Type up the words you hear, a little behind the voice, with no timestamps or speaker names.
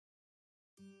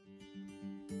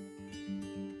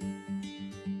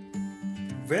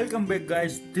Welcome back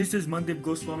guys, this is Mandip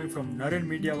Goswami from Naren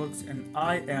Media Works and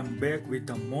I am back with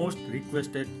the most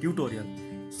requested tutorial.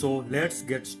 So let's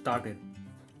get started.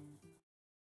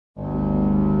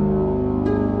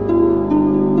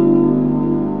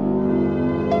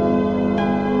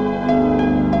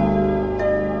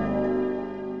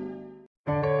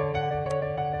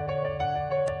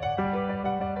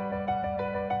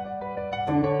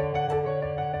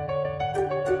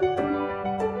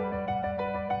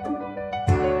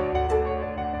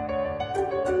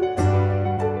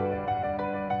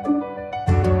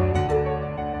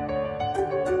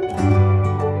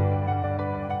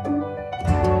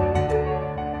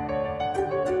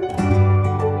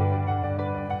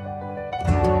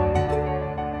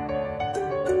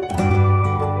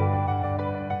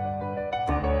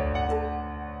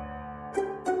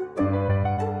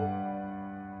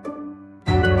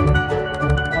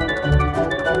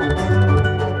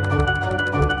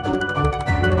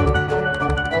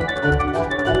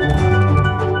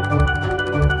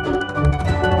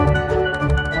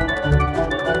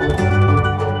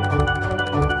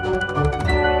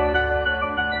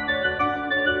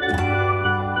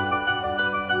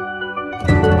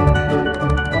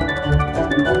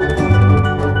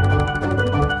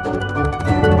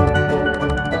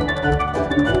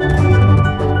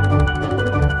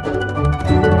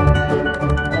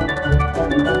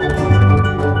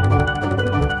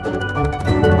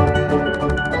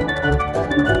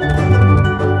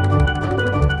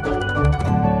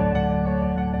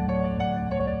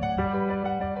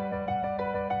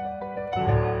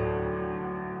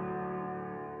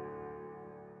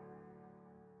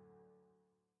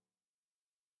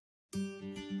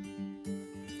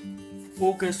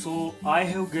 Okay, so I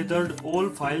have gathered all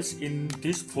files in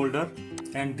this folder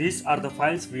and these are the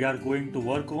files we are going to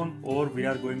work on or we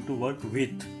are going to work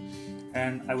with.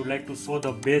 And I would like to show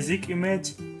the basic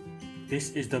image.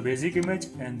 This is the basic image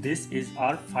and this is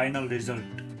our final result.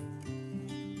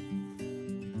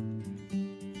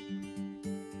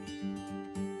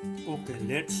 Okay,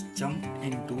 let's jump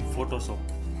into Photoshop.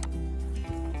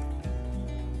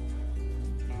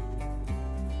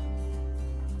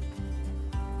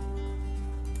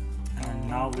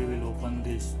 Now we will open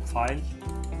this file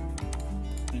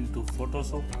into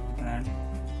Photoshop and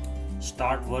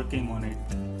start working on it.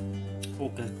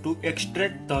 Okay, to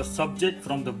extract the subject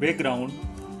from the background,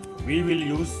 we will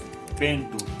use pen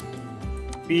tool.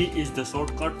 P is the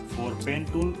shortcut for pen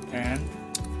tool and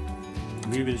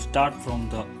we will start from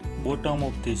the bottom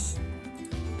of this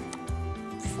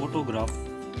photograph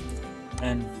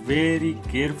and very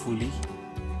carefully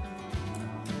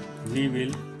we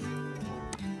will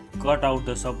cut out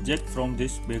the subject from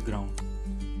this background.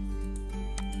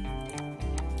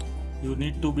 You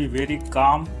need to be very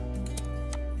calm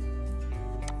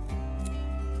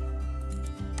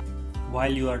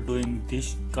while you are doing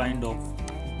this kind of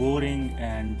boring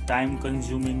and time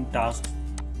consuming tasks.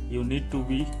 You need to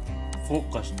be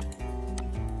focused.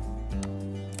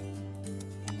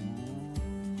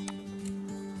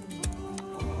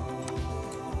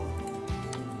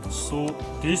 So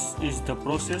this is the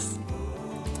process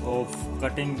of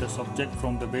cutting the subject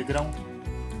from the background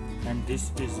and this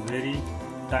is very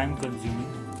time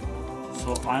consuming,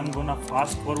 so I'm gonna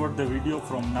fast forward the video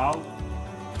from now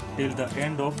till the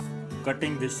end of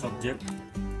cutting this subject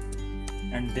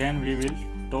and then we will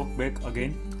talk back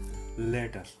again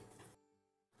later.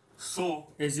 So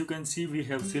as you can see, we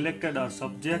have selected our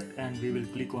subject and we will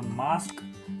click on mask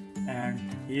and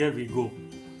here we go.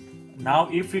 Now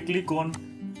if we click on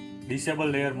disable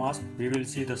layer mask, we will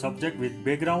see the subject with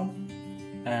background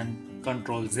and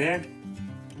Ctrl Z.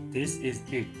 This is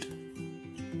it.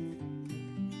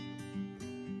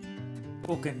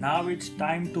 Okay, now it's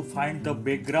time to find the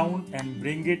background and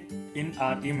bring it in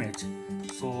our image.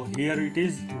 So here it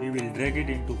is, we will drag it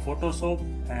into Photoshop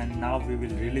and now we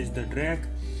will release the drag.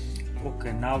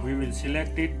 Okay, now we will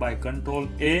select it by Ctrl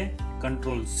A,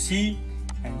 Ctrl C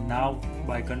and now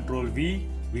by Ctrl V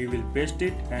we will paste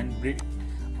it and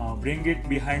bring it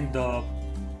behind the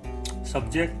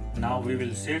subject. Now we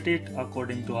will set it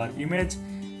according to our image.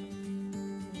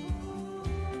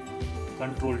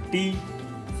 Ctrl T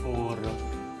for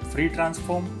free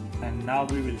transform and now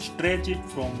we will stretch it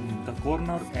from the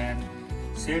corner and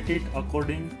set it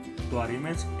according to our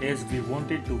image as we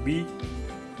want it to be,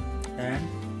 and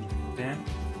then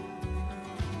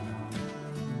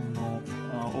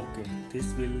okay,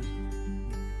 this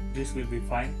will be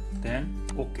fine. Then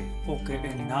okay,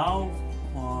 and now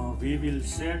we will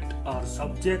set our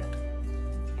subject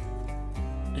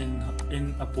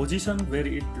in a position where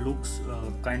it looks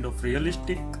kind of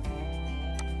realistic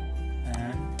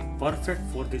and perfect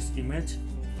for this image.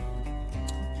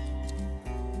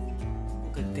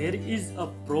 Okay, there is a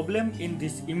problem in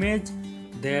this image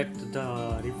that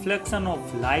the reflection of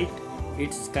light,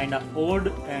 it's kind of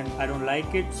odd and I don't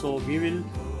like it, so we will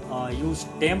use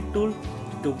temp tool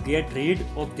to get rid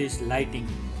of this lighting.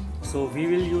 So we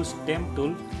will use temp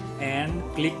tool and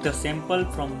click the sample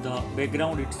from the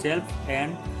background itself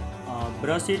and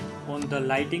brush it on the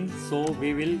lighting, so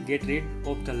we will get rid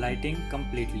of the lighting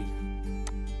completely.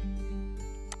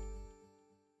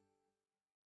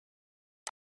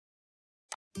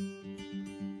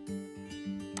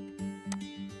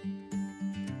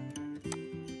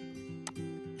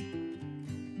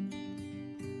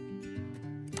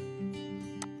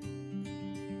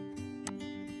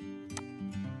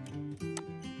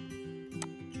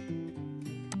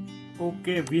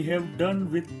 Okay, we have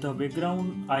done with the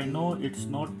background. I know it's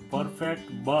not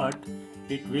perfect, but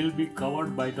it will be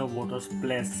covered by the water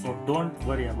splash, so don't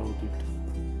worry about it.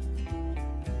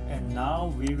 And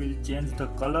now we will change the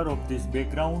color of this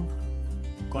background.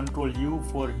 Ctrl U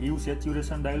for hue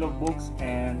saturation dialog box,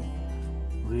 and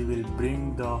we will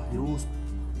bring the hue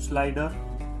slider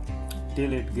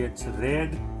till it gets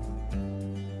red.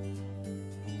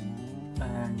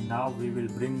 And now we will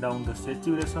bring down the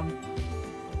saturation.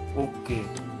 Okay.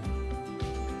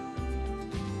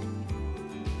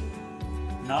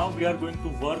 Now we are going to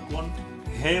work on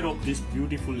hair of this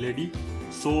beautiful lady.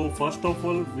 So first of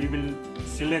all, we will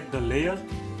select the layer,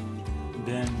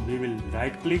 then we will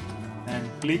right click and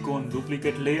click on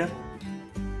duplicate layer.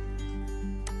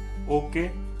 Okay.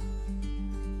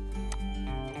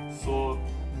 So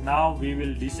now we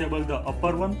will disable the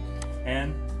upper one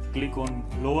and click on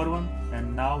lower one,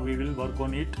 and now we will work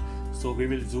on it. So we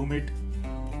will zoom it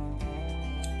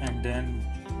and then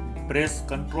press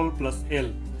Ctrl plus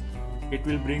L. It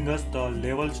will bring us the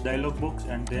levels dialog box,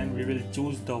 and then we will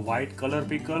choose the white color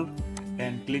picker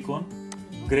and click on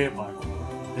gray part.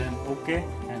 Then OK,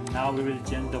 and now we will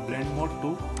change the blend mode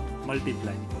to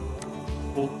multiply.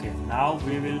 Okay, now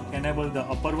we will enable the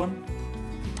upper one,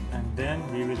 and then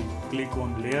we will click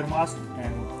on layer mask,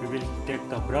 and we will take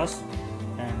the brush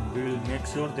and we will make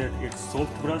sure that it's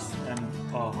soft brush and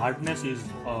hardness is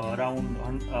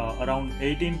around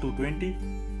 18 to 20.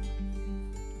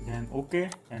 Then OK,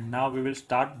 and now we will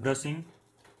start brushing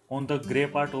on the gray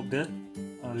part of the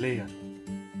layer,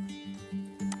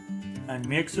 and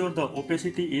make sure the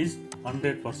opacity is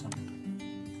 100%.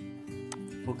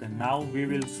 Okay, now we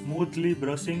will smoothly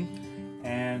brushing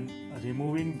and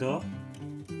removing the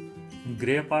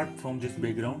gray part from this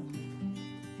background.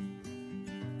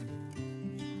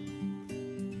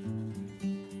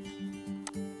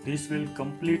 This will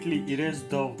completely erase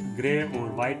the gray or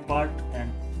white part,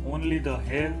 and only the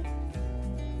hair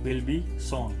will be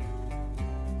shown.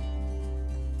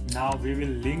 Now we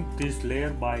will link this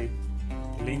layer by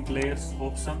link layers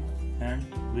option, and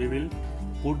we will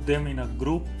put them in a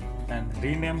group and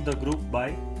rename the group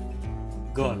by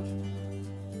girl.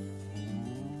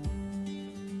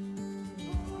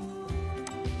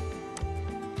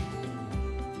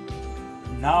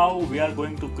 Now we are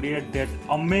going to create that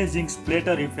amazing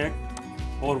splatter effect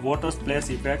or water splash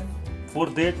effect. For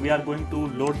that we are going to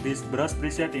load this brush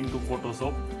preset into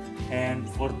Photoshop, and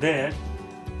for that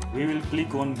we will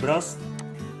click on brush,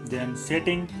 then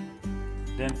setting,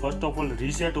 then first of all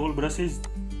reset all brushes,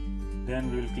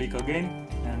 then we will click again,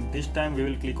 and this time we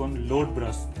will click on load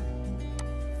brush.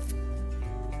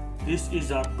 This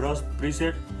is our brush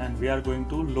preset and we are going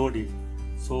to load it.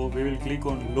 So we will click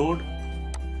on load.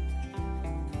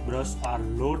 Brush are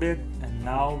loaded, and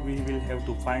now we will have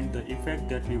to find the effect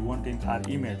that we want in our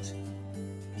image.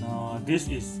 This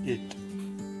is it.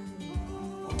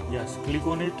 Yes, click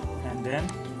on it, and then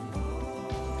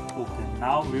okay.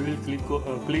 Now we will click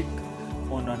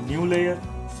on a new layer.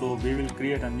 So we will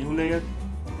create a new layer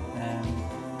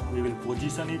and we will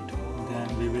position it.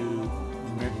 Then we will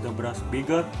make the brush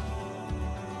bigger.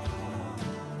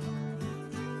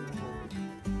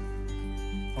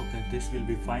 Okay, this will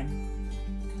be fine.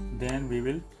 Then we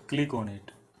will click on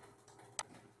it.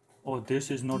 Oh, this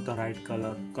is not the right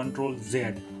color. Ctrl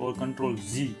Z or Ctrl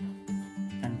Z,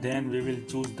 and then we will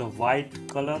choose the white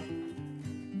color,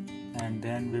 and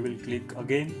then we will click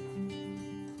again.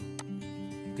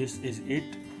 This is it.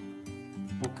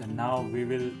 Okay, now we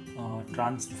will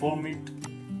transform it.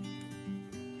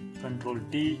 Ctrl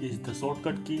T is the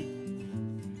shortcut key.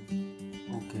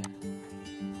 Okay.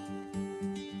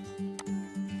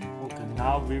 Okay,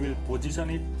 now we will position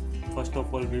it. First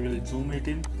of all, we will zoom it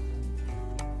in.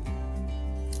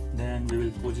 Then we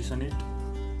will position it.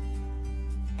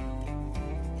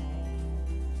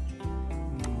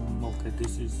 Okay,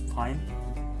 this is fine.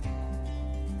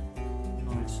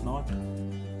 No, it's not.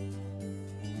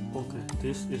 Okay,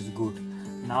 this is good.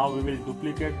 Now we will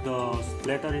duplicate the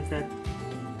splatter effect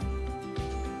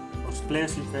or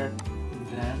splash effect,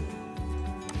 then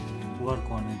work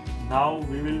on it. Now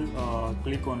we will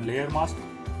click on layer mask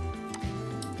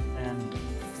and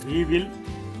we will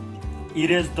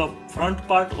erase the front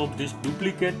part of this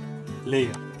duplicate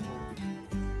layer.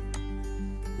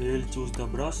 We will choose the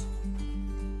brush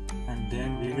and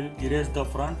then we will erase the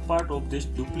front part of this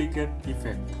duplicate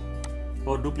effect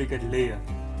or duplicate layer.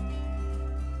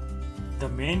 The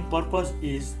main purpose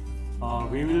is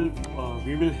we will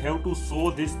have to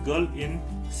show this girl in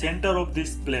center of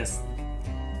this place.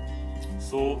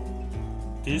 So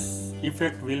this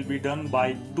effect will be done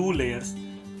by two layers.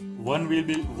 One will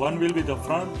be the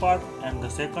front part and the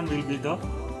second will be the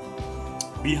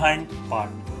behind part,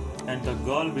 and the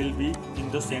girl will be in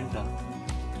the center.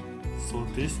 So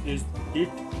this is it.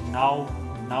 Now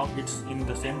it's in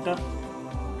the center.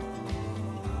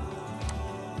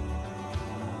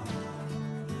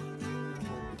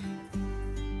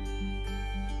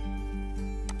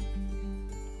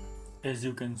 As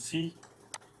you can see,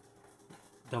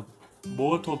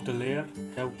 both of the layer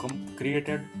have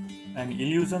created an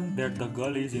illusion that the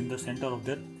girl is in the center of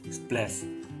that splash.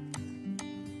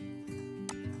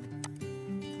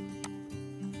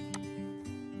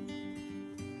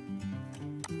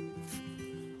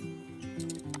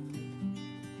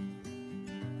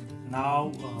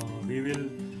 Now we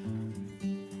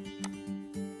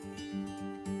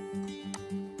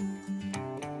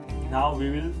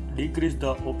will decrease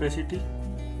the opacity.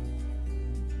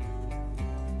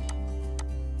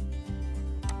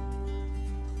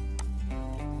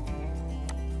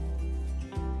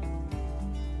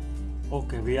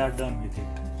 Okay, we are done with it.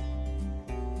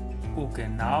 Okay,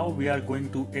 now we are going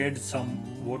to add some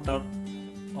water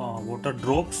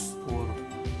drops or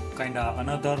kinda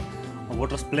another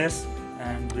water splash,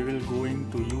 and we will going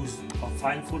to use a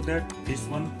file for that. This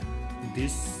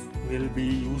will be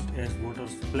used as water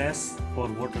splash or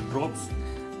water drops,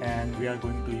 and we are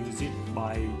going to use it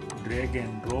by drag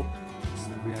and drop.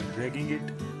 So we are dragging it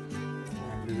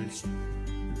and we will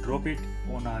drop it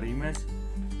on our image,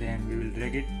 then we will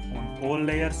drag it on all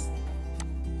layers.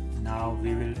 Now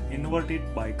we will invert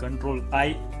it by Ctrl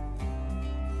I,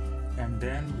 and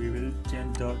then we will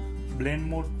change the blend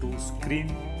mode to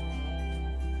screen.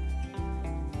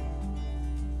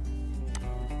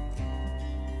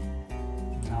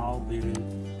 Now we will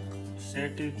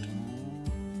set it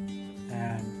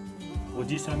and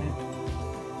position it.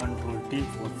 Ctrl T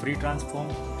for free transform.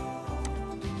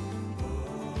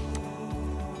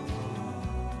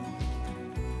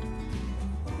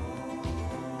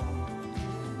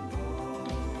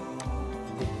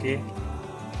 Okay,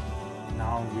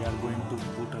 now we are going to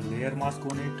put a layer mask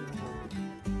on it,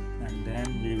 and then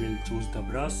we will choose the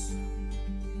brush,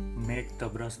 make the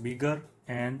brush bigger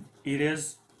and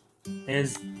erase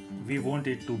as we want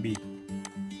it to be.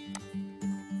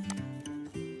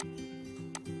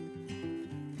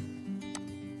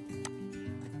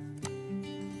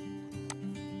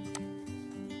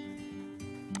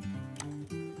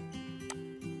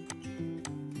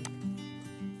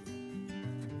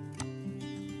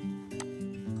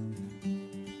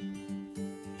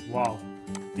 Wow,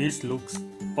 this looks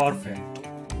perfect.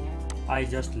 I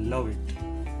just love it.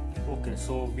 Okay,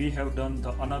 so we have done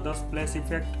the another splash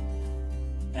effect,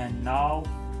 and now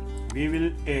we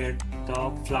will add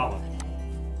the flower.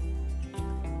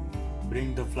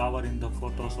 Bring the flower in the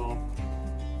Photoshop,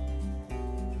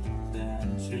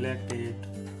 then select it,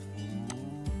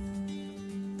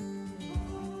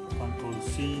 Ctrl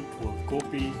C for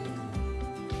copy,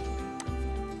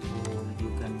 or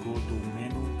you can go to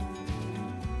menu,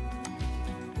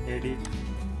 edit,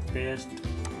 paste.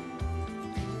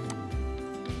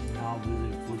 Now we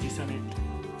will position it.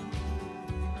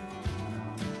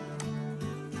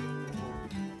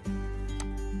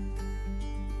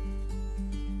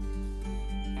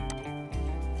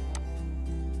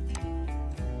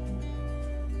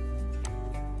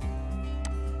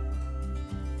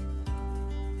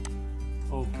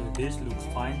 Okay, this looks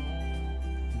fine.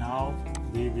 Now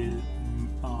we will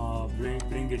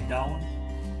bring it down,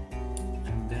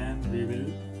 and then we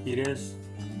will erase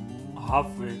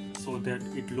halfway so that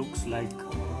it looks like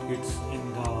it's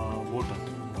in the water.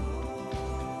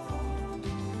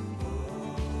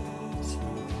 So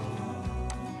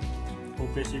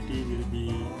opacity will be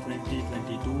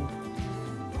 2022,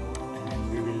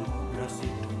 and we will brush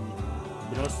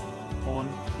on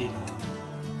it.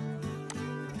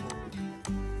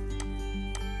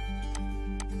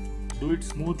 Do it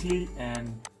smoothly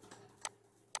and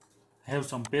have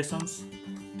some patience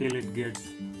till it gets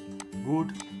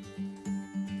good.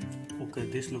 Okay,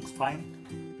 this looks fine.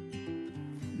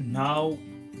 Now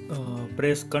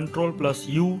press Ctrl plus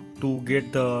U to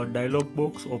get the dialog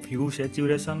box of hue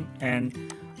saturation and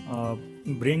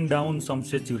bring down some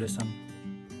saturation.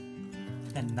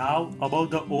 And now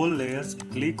above the all layers,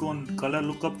 click on color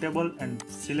lookup table and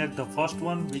select the first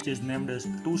one, which is named as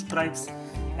 2 stripes,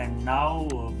 and now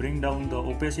bring down the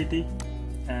opacity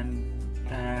and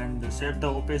set the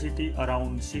opacity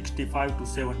around 65 to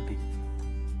 70.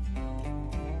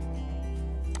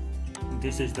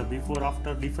 This is the before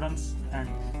after difference, and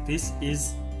this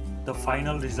is the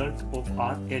final result of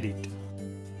our edit.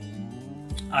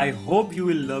 I hope you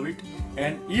will love it,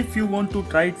 and if you want to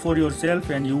try it for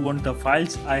yourself and you want the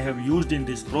files I have used in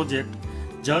this project,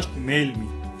 just mail me.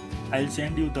 I'll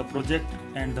send you the project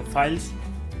and the files,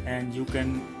 and you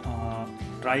can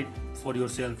try it for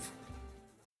yourself.